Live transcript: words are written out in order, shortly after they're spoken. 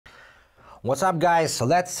What's up, guys? So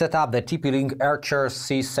let's set up the TP-Link Archer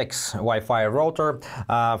C6 Wi-Fi router.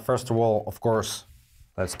 First of all, of course,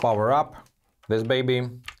 let's power up this baby.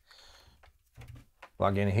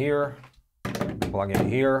 Plug in here,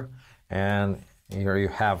 and here you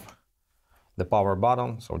have the power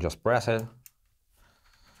button, so just press it.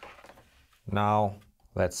 Now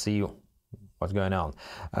let's see what's going on.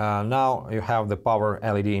 Now you have the power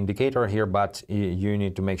LED indicator here, but you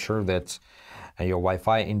need to make sure that your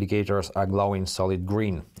Wi-Fi indicators are glowing solid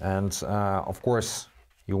green. And of course,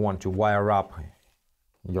 you want to wire up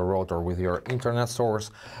your router with your internet source,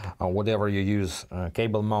 whatever you use,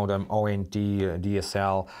 cable modem, ONT,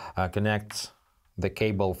 DSL, connect the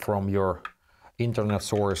cable from your internet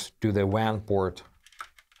source to the WAN port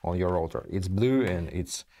on your router. It's blue and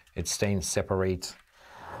it's staying separate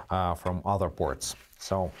from other ports.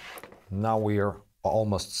 So now we're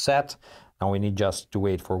almost set. Now we need just to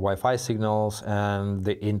wait for Wi-Fi signals and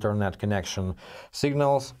the internet connection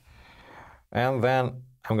signals. And then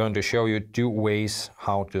I'm going to show you two ways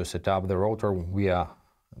how to set up the router via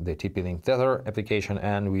the TP-Link Tether application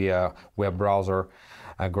and via web browser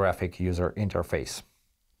graphic user interface.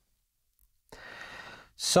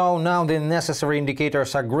 So now the necessary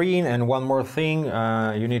indicators are green, and one more thing,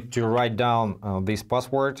 you need to write down this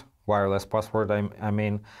password, wireless password I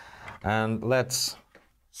mean, and let's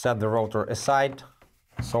set the router aside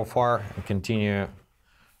so far and continue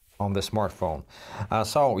on the smartphone.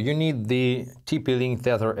 So you need the TP-Link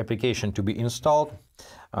Tether application to be installed.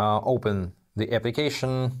 Open the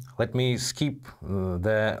application. Let me skip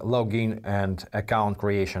the login and account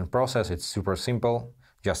creation process. It's super simple.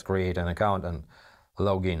 Just create an account and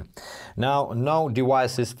log in. Now, no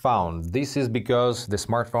device is found. This is because the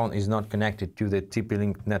smartphone is not connected to the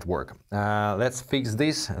TP-Link network. Let's fix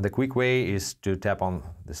this. The quick way is to tap on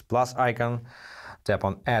this plus icon, tap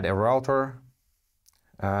on add a router,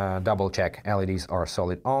 double check LEDs are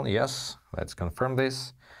solid on. Yes, let's confirm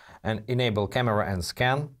this, and enable camera and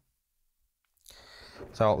scan.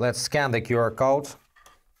 So let's scan the QR code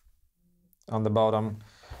on the bottom,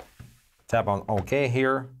 tap on OK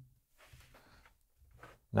here.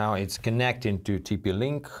 Now it's connecting to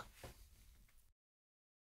TP-Link.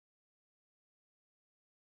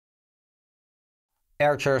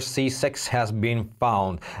 Archer C6 has been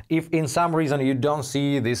found. If in some reason you don't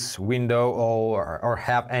see this window or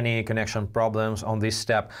have any connection problems on this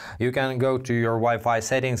step, you can go to your Wi-Fi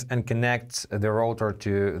settings and connect the router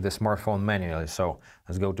to the smartphone manually. So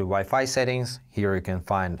let's go to Wi-Fi settings. Here you can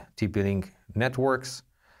find TP-Link networks,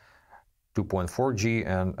 2.4G,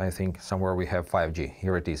 and I think somewhere we have 5G.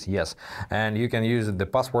 Here it is, yes. And you can use the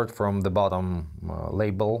password from the bottom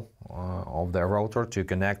label of the router to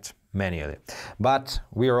connect manually. But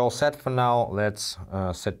we are all set for now. Let's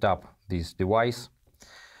set up this device.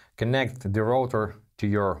 Connect the router to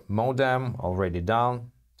your modem, already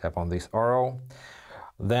done. Tap on this arrow.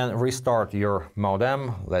 Then restart your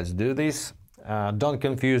modem. Let's do this. Don't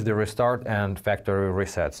confuse the restart and factory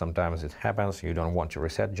reset. Sometimes it happens. You don't want to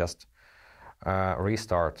reset, just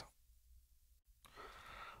restart.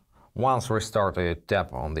 Once restarted,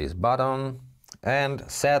 tap on this button and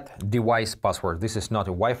set device password. This is not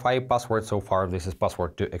a Wi-Fi password so far. This is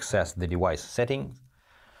password to access the device settings.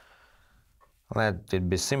 Let it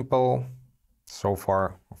be simple. So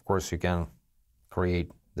far, of course, you can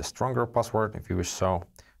create the stronger password if you wish so.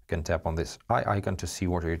 You can tap on this eye icon to see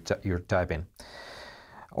what you're typing.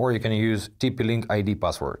 Or you can use TP-Link ID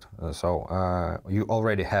password. You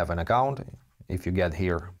already have an account if you get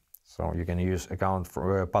here. So you can use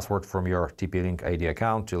password from your TP-Link ID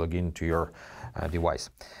account to log into your device.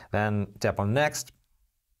 Then tap on next.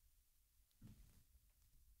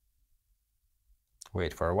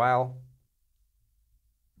 Wait for a while.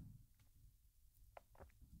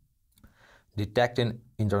 Detecting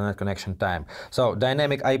internet connection time. So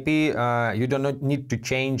dynamic IP, you do not need to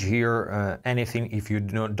change here anything if you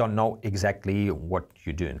don't know exactly what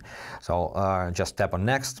you're doing. So just tap on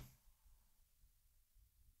next.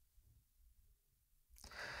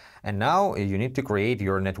 And now you need to create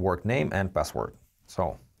your network name and password.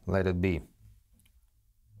 So let it be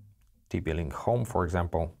TP-Link Home, for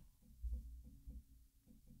example.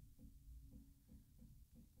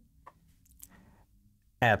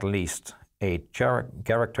 At least 8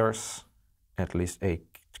 characters. At least 8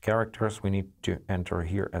 characters we need to enter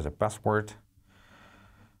here as a password.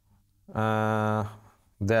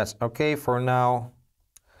 That's okay for now.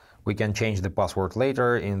 We can change the password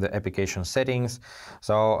later in the application settings.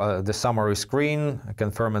 So the summary screen,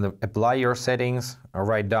 confirm and apply your settings,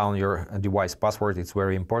 write down your device password. It's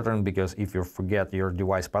very important because if you forget your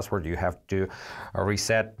device password, you have to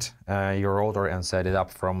reset your router and set it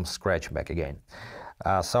up from scratch back again.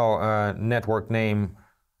 Network name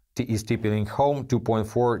is TP-Link Home.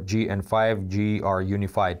 2.4 G and 5G are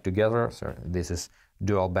unified together. So this is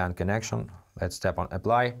dual band connection. Let's tap on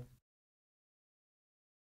apply.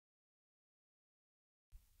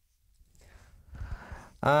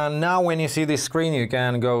 Now when you see this screen, you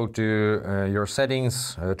can go to your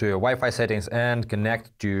settings, to your Wi-Fi settings, and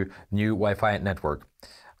connect to new Wi-Fi network.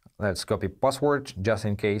 Let's copy password just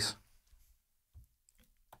in case.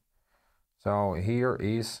 So here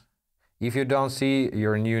is, if you don't see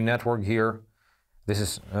your new network here, this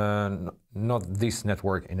is not this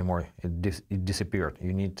network anymore. It disappeared.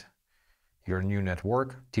 You need your new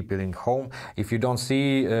network, TP-Link Home. If you don't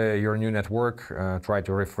see your new network, try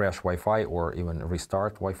to refresh Wi-Fi or even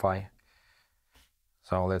restart Wi-Fi.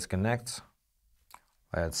 So let's connect.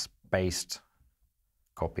 Let's paste,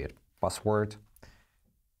 copy it, password.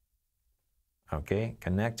 Okay,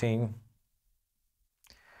 connecting.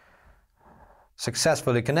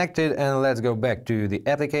 Successfully connected, and let's go back to the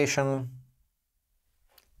application.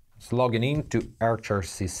 Let's log in to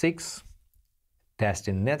HRC6.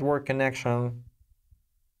 Testing network connection.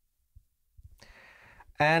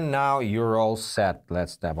 And now you're all set.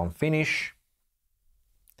 Let's tap on finish.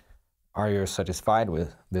 Are you satisfied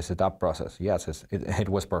with the setup process? Yes, it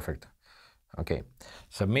was perfect. Okay,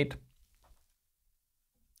 submit.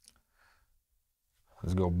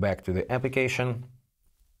 Let's go back to the application.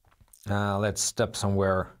 Let's step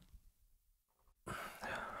somewhere.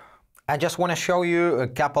 I just want to show you a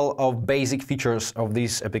couple of basic features of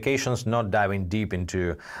these applications, not diving deep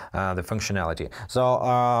into the functionality. So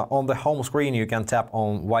on the home screen, you can tap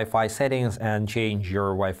on Wi-Fi settings and change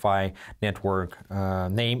your Wi-Fi network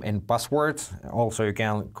name and password. Also, you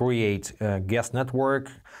can create a guest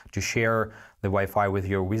network to share the Wi-Fi with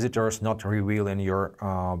your visitors, not revealing your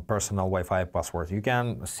personal Wi-Fi password. You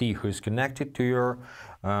can see who's connected to your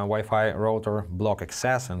Wi-Fi router, block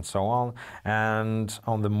access, and so on. And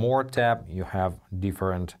on the More tab, you have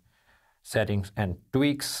different settings and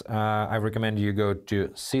tweaks. I recommend you go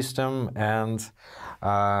to System and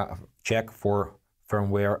check for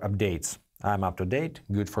firmware updates. I'm up to date,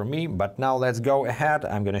 good for me. But now let's go ahead.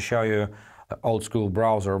 I'm going to show you the old school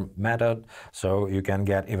browser method so you can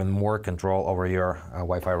get even more control over your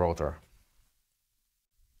Wi-Fi router.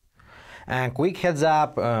 And quick heads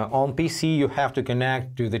up, on PC you have to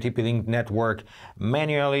connect to the TP-Link network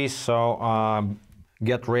manually, so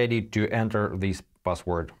get ready to enter this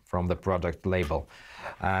password from the product label.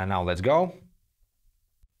 Now let's go.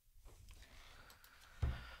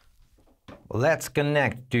 Let's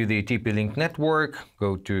connect to the TP-Link network,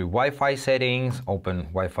 go to Wi-Fi settings, open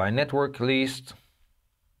Wi-Fi network list,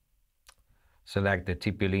 select the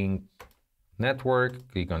TP-Link network,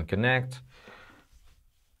 click on connect,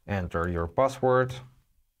 enter your password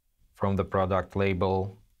from the product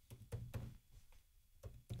label,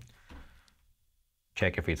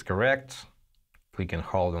 check if it's correct, click and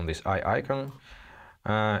hold on this eye icon.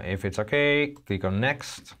 If it's okay, click on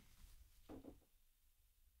next.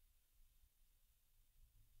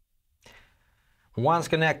 Once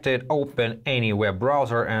connected, open any web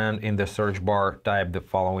browser and in the search bar type the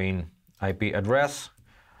following IP address: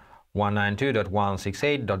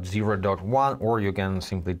 192.168.0.1, or you can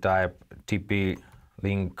simply type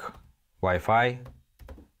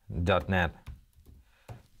tplinkwifi.net.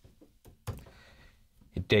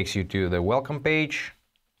 It takes you to the welcome page.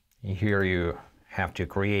 Here you have to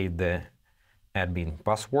create the admin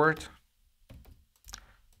password.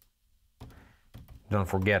 Don't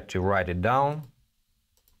forget to write it down.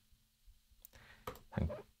 And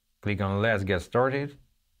click on Let's Get Started.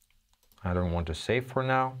 I don't want to save for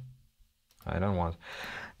now. I don't want.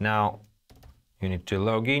 Now you need to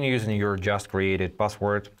log in using your just created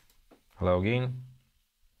password. Log in.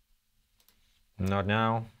 Not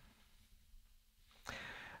now.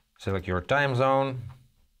 Select your time zone.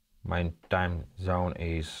 My time zone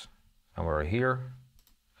is somewhere here.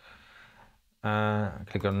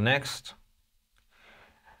 Click on next.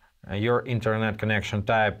 Your internet connection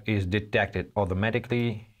type is detected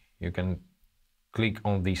automatically. You can click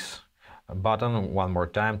on this button one more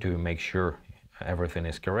time to make sure everything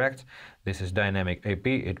is correct. This is dynamic IP.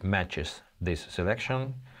 It matches this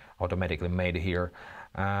selection, automatically made here.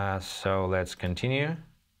 So let's continue.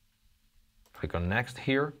 Click on next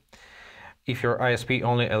here. If your ISP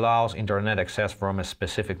only allows internet access from a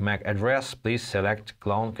specific MAC address, please select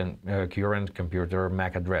clone current computer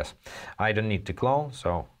MAC address. I don't need to clone,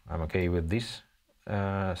 so I'm okay with this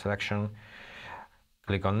selection.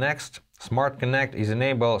 Click on Next. Smart Connect is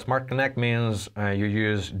enabled. Smart Connect means you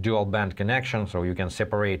use dual band connection, so you can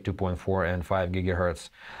separate 2.4 and 5 gigahertz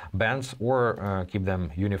bands or keep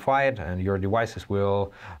them unified, and your devices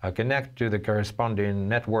will connect to the corresponding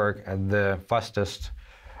network at the fastest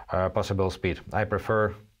possible speed. I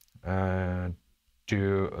prefer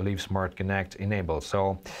to leave Smart Connect enabled.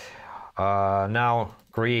 So now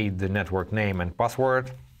create the network name and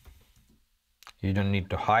password. You don't need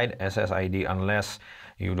to hide SSID unless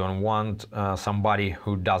you don't want somebody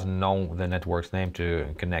who doesn't know the network's name to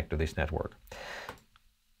connect to this network.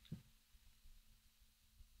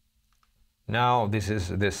 Now this is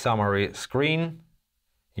the summary screen.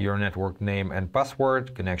 Your network name and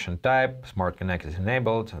password, connection type, Smart Connect is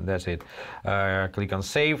enabled, and that's it. Click on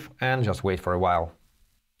Save and just wait for a while.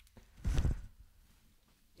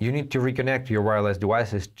 You need to reconnect your wireless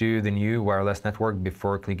devices to the new wireless network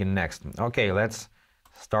before clicking Next. Okay, let's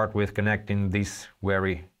start with connecting this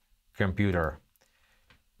very computer.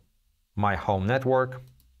 My home network.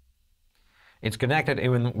 It's connected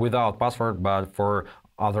even without password, but for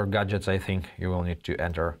other gadgets I think you will need to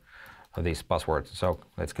enter this password. So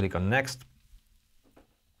let's click on Next.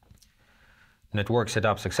 Network set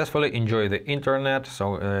up successfully. Enjoy the internet.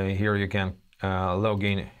 So here you can log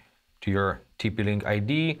in to your TP-Link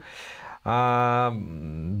ID.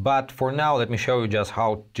 But for now, let me show you just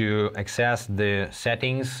how to access the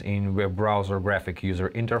settings in web browser graphic user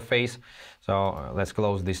interface. So let's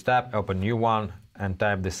close this tab, open new one, and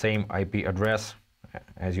type the same IP address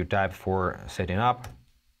as you typed for setting up.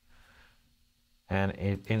 And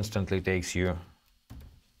it instantly takes you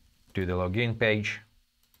to the login page.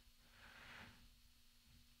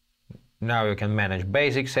 Now you can manage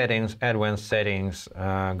basic settings, advanced settings,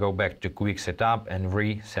 go back to quick setup and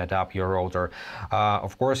reset up your router.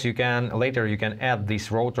 Of course, later you can add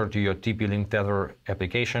this router to your TP-Link Tether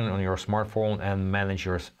application on your smartphone and manage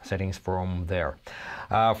your settings from there.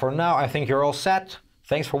 For now, I think you're all set.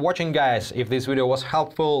 Thanks for watching, guys. If this video was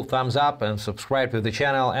helpful, thumbs up and subscribe to the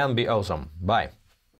channel and be awesome. Bye.